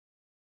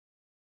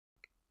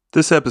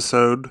This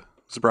episode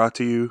is brought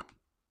to you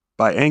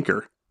by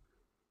Anchor.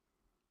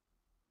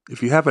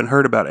 If you haven't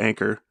heard about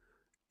Anchor,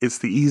 it's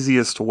the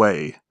easiest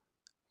way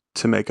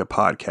to make a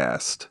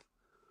podcast.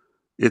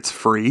 It's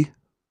free.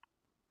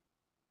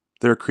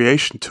 There are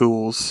creation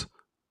tools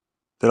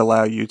that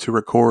allow you to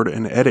record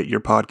and edit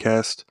your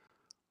podcast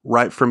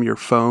right from your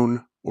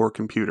phone or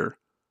computer.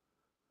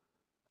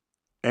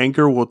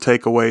 Anchor will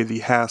take away the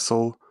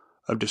hassle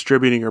of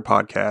distributing your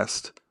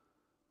podcast.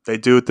 They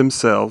do it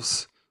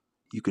themselves.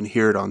 You can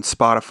hear it on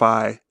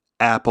Spotify,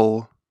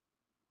 Apple,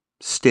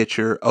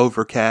 Stitcher,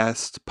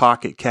 Overcast,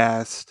 Pocket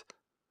Cast,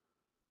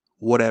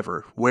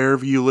 whatever.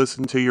 Wherever you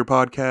listen to your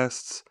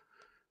podcast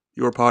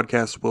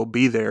will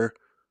be there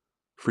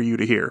for you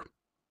to hear.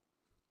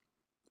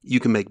 You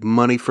can make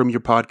money from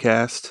your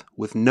podcast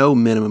with no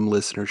minimum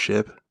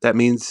listenership. That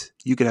means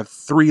you can have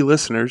 3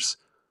 listeners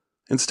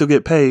and still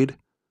get paid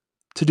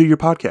to do your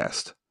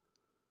podcast.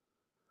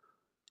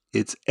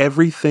 It's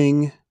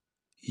everything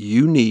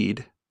you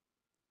need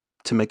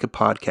to make a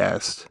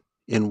podcast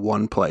in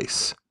one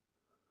place.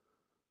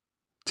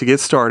 To get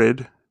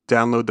started,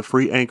 download the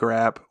free Anchor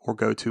app or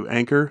go to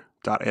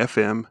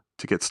anchor.fm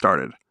to get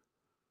started.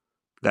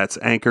 That's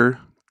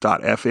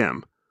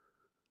anchor.fm.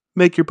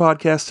 Make your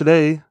podcast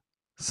today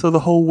so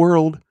the whole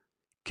world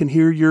can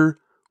hear your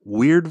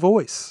weird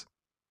voice.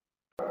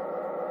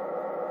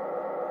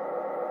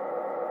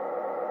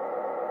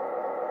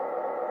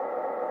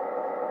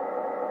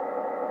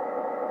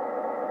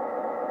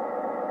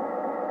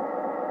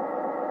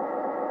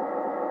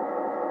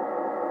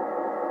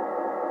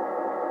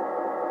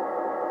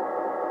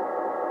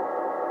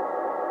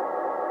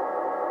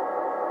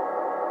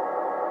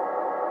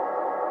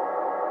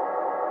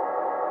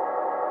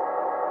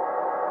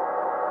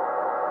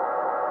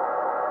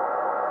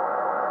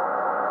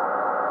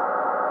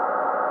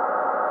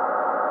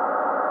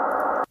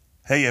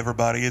 Hey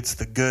everybody, it's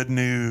the good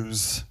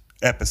news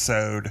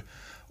episode,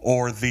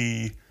 or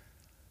the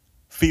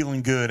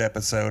feeling good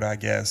episode, I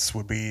guess,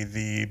 would be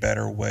the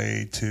better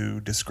way to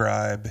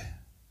describe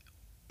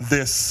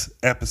this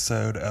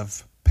episode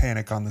of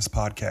Panic on This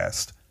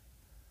Podcast.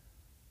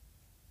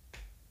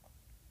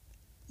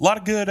 A lot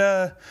of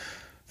good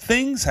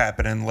things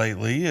happening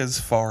lately as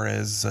far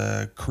as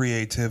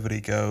creativity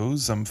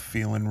goes. I'm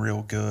feeling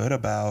real good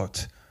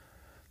about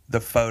the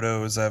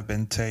photos I've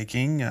been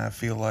taking. I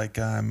feel like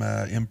I'm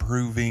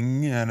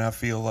improving, and I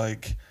feel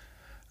like,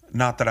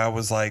 not that I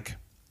was like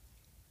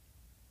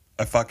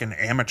a fucking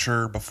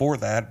amateur before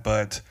that,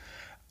 but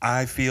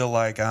I feel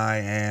like I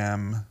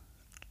am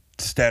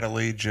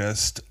steadily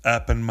just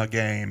upping my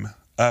game,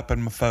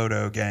 upping my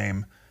photo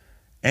game,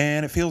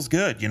 and it feels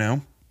good, you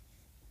know?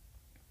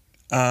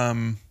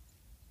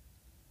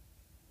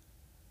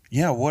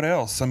 Yeah, what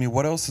else? I mean,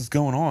 what else is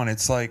going on?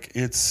 It's like,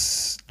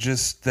 it's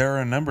just, there are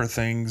a number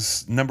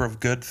of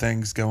good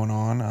things going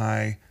on.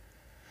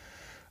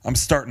 I'm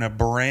starting a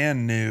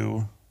brand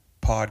new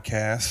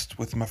podcast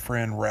with my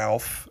friend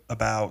Ralph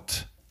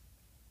about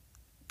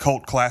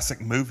cult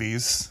classic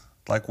movies.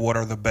 Like, what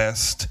are the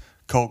best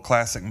cult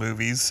classic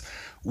movies?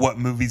 What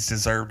movies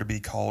deserve to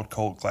be called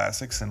cult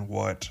classics, and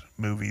what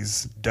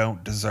movies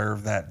don't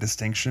deserve that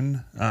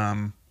distinction?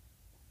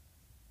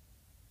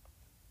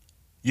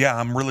 Yeah,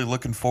 I'm really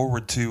looking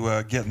forward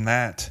to getting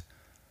that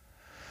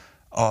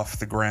off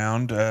the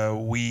ground.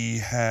 We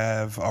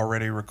have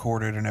already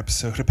recorded an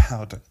episode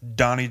about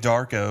Donnie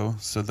Darko,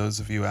 so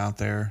those of you out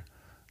there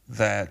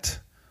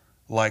that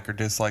like or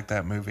dislike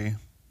that movie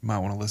might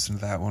want to listen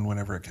to that one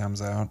whenever it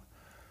comes out.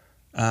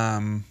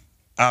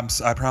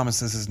 I promise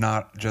this is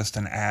not just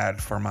an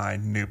ad for my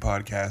new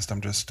podcast.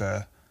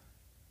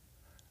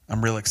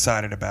 I'm real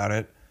excited about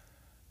it.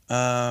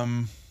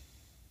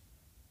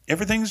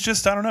 Everything's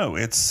just, I don't know,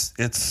 it's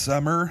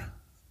summer,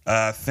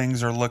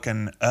 things are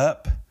looking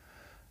up,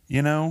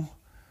 you know.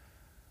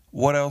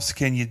 What else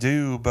can you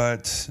do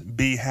but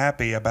be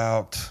happy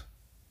about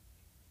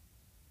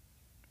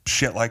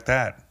shit like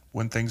that?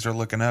 When things are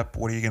looking up,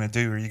 what are you going to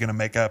do? Are you going to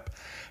make up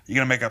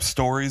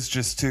stories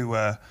just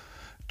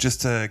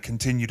to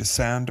continue to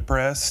sound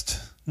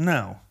depressed?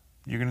 No,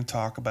 you're going to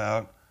talk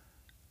about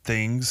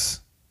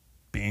things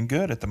being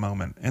good at the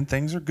moment, and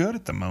things are good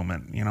at the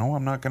moment. You know,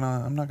 I'm not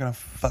gonna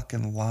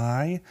fucking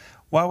lie.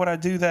 Why would I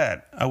do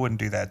that? I wouldn't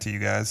do that to you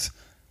guys.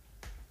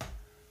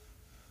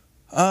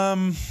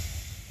 On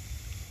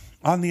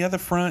the other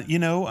front, you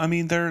know, I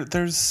mean,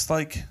 there's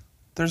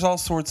all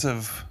sorts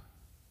of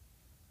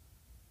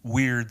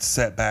weird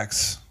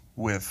setbacks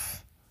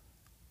with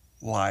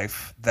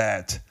life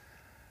that,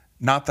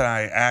 not that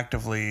I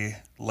actively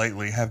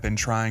lately have been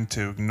trying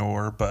to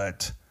ignore,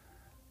 but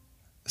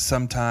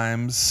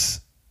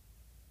sometimes,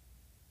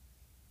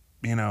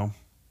 you know,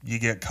 you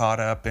get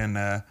caught up in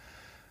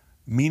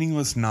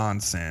meaningless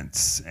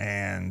nonsense.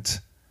 And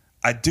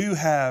I do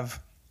have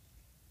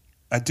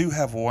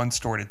one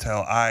story to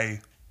tell.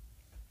 I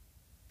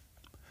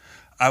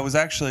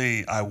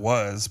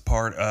was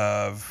part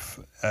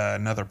of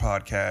another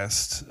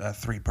podcast, a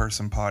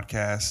 3-person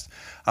podcast.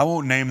 I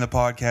won't name the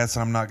podcast,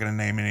 and I'm not going to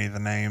name any of the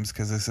names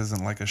because this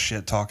isn't like a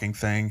shit talking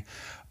thing.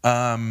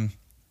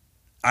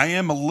 I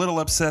am a little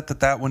upset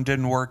that one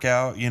didn't work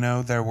out. You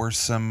know, there were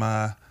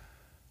some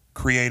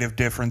creative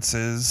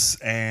differences,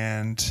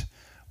 and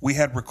we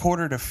had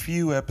recorded a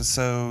few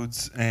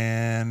episodes,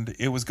 and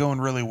it was going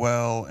really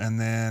well, and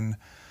then,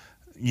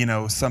 you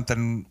know,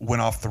 something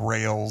went off the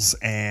rails,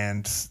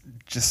 and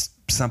just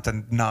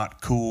something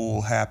not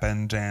cool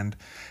happened, and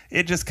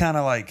it just kind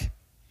of like,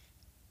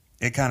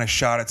 it kind of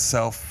shot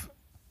itself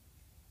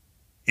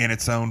in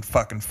its own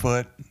fucking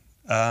foot,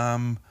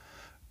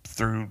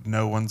 through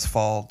no one's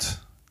fault.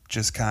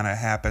 Just kind of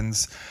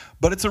happens,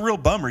 but it's a real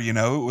bummer. You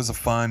know, it was a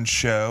fun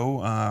show.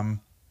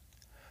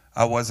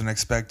 I wasn't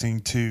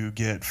expecting to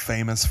get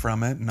famous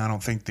from it, and I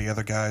don't think the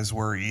other guys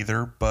were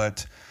either,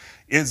 but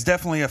it's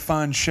definitely a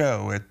fun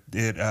show.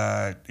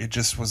 It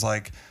just was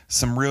like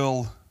some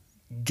real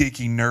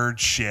geeky nerd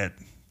shit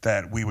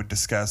that we would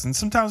discuss, and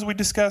sometimes we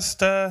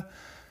discussed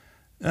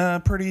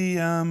pretty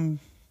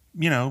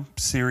you know,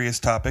 serious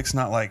topics,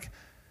 not like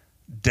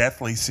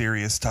deathly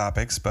serious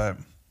topics, but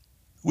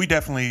we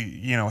definitely,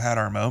 you know, had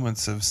our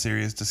moments of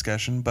serious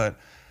discussion. But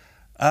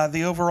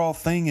the overall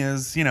thing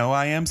is, you know,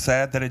 I am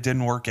sad that it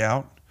didn't work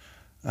out.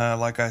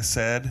 Like I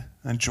said,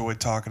 I enjoyed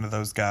talking to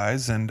those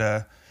guys, and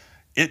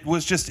it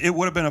would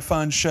have been a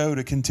fun show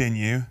to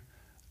continue.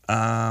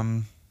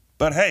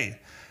 But hey,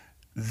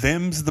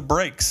 them's the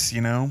breaks,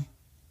 you know.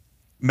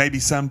 Maybe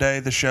someday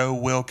the show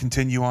will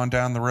continue on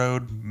down the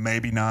road.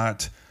 Maybe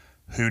not.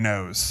 Who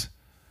knows?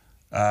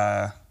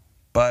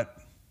 But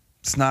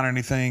it's not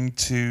anything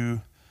to,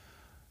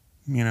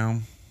 you know,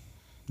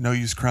 no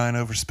use crying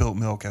over spilt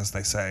milk, as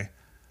they say.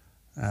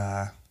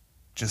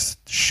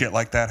 Just shit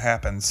like that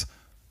happens.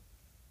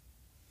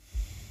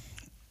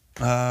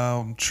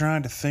 I'm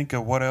trying to think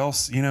of what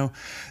else. You know,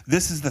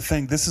 this is the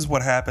thing. This is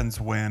what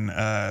happens when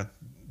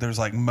there's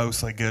like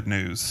mostly good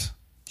news.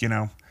 You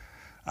know,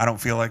 I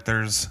don't feel like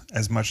there's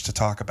as much to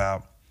talk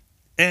about.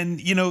 And,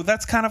 you know,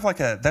 that's kind of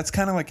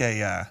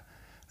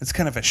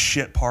a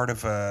shit part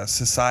of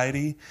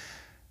society,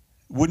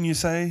 wouldn't you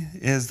say?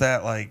 Is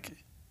that like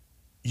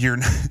you're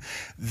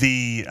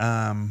the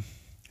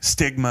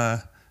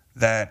stigma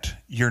that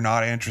you're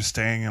not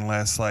interesting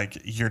unless like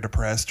you're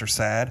depressed or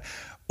sad,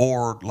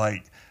 or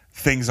like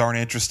things aren't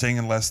interesting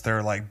unless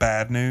they're like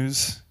bad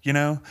news, you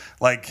know?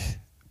 Like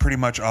pretty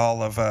much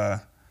all of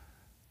the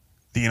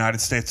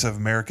United States of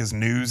America's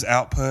news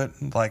output,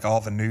 like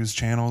all the news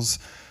channels,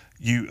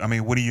 I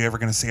mean, when are you ever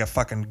going to see a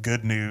fucking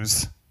good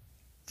news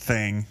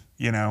thing,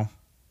 you know?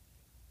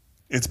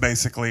 It's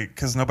basically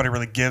because nobody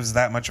really gives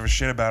that much of a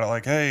shit about it.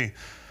 Like, hey,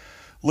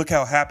 look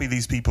how happy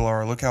these people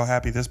are. Look how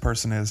happy this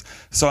person is.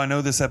 So I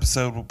know this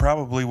episode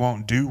probably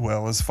won't do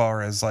well as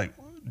far as like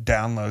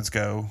downloads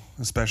go,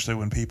 especially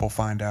when people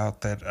find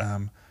out that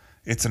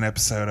it's an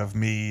episode of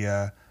me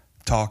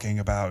talking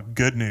about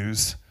good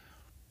news.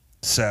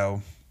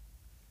 So,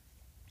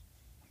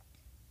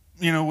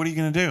 you know, what are you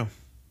going to do?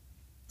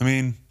 I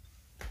mean,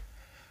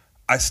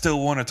 I still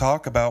want to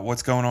talk about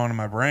what's going on in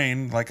my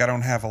brain. Like, I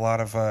don't have a lot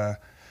of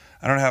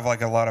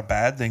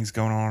bad things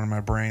going on in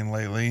my brain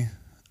lately.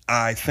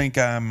 I think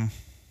I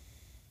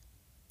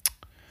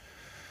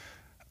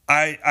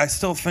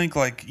still think,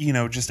 like, you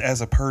know, just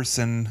as a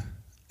person,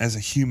 as a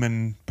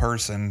human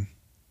person,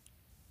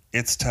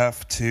 it's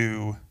tough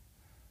to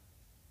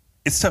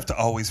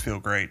always feel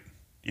great.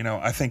 You know,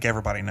 I think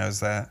everybody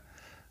knows that.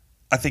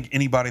 I think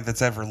anybody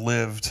that's ever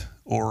lived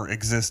or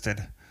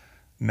existed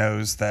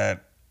knows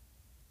that,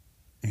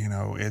 you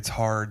know, it's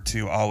hard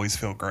to always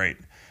feel great.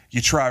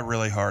 You try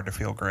really hard to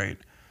feel great,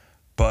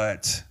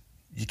 but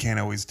you can't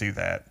always do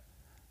that.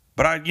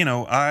 But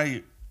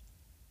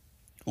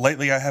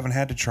lately I haven't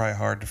had to try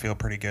hard to feel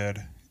pretty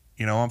good.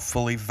 You know, I'm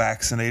fully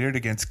vaccinated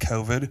against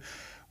COVID,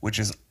 which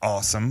is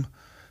awesome,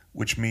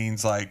 which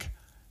means, like,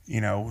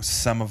 you know,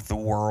 some of the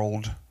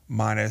world,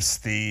 minus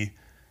the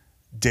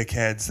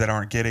dickheads that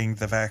aren't getting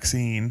the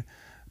vaccine,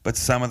 but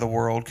some of the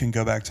world can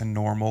go back to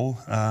normal.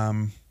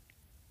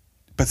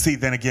 But see,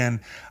 then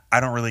again, I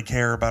don't really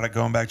care about it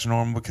going back to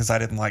normal because I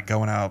didn't like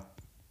going out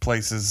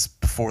places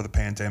before the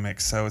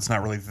pandemic, so it's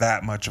not really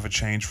that much of a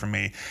change for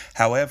me.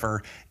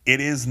 However, it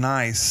is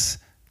nice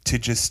to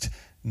just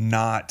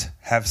not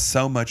have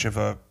so much of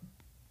a,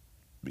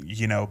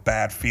 you know,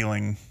 bad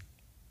feeling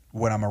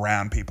when I'm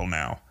around people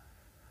now,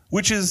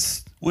 which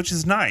is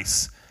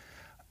nice.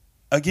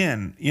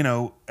 Again, you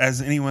know,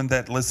 as anyone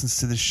that listens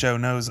to this show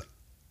knows,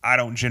 I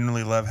don't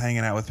generally love hanging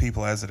out with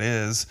people as it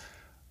is,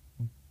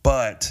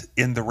 but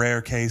in the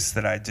rare case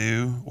that I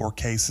do, or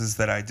cases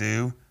that I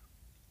do,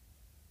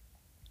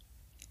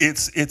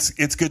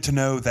 it's good to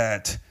know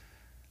that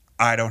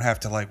I don't have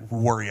to like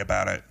worry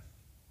about it.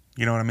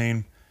 You know what I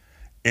mean?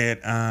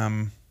 It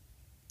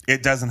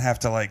doesn't have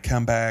to like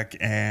come back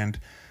and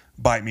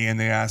bite me in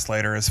the ass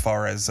later as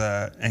far as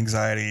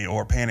anxiety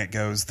or panic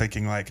goes,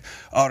 thinking like,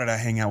 oh, did I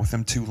hang out with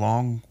them too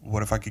long?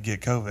 What if I could get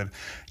COVID?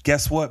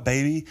 Guess what,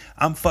 baby?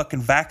 I'm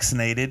fucking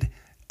vaccinated.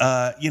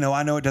 You know,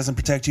 I know it doesn't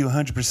protect you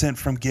 100%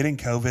 from getting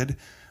COVID,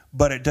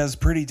 but it does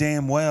pretty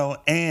damn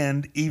well.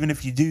 And even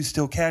if you do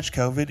still catch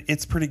COVID,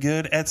 it's pretty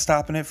good at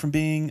stopping it from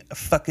being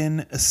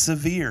fucking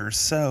severe.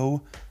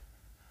 So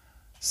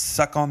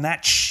Suck on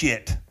that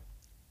shit.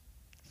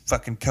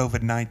 Fucking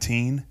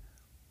COVID-19.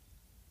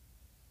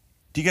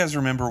 Do you guys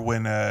remember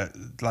when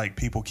like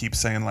people keep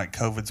saying like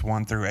COVID's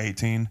 1 through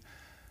 18?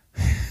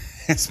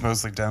 It's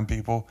mostly dumb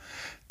people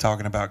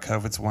talking about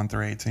COVID's 1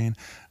 through 18.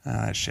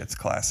 That shit's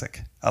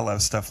classic. I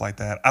love stuff like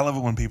that. I love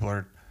it when people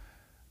are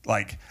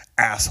like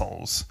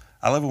assholes.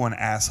 I love it when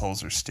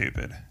assholes are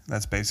stupid.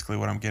 That's basically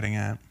what I'm getting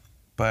at.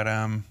 But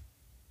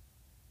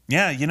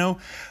yeah, you know,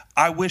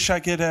 I wish I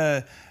could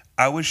get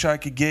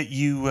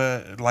you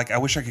I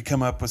wish I could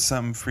come up with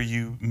something for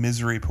you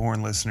misery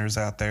porn listeners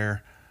out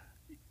there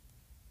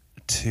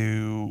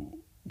to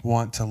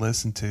want to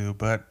listen to,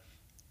 but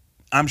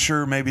I'm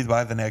sure maybe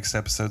by the next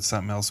episode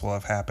something else will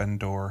have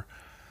happened, or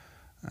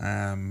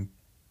any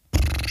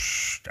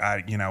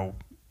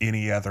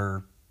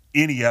other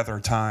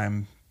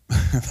time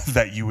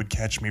that you would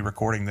catch me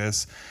recording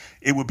this,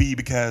 it would be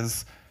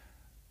because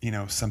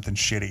something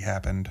shitty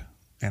happened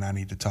and I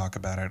need to talk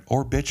about it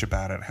or bitch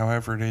about it,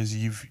 however it is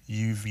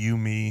you view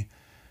me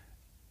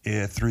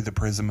through the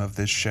prism of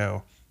this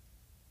show.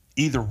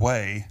 Either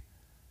way,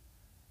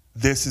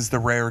 this is the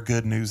rare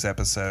good news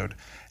episode.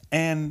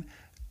 And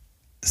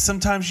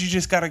sometimes you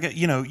just gotta get,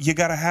 you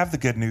gotta have the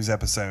good news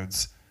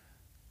episodes.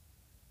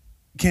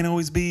 Can't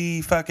always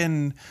be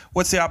fucking,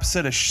 what's the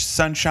opposite of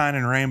sunshine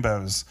and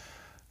rainbows?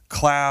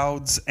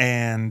 Clouds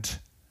and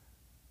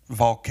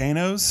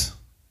volcanoes?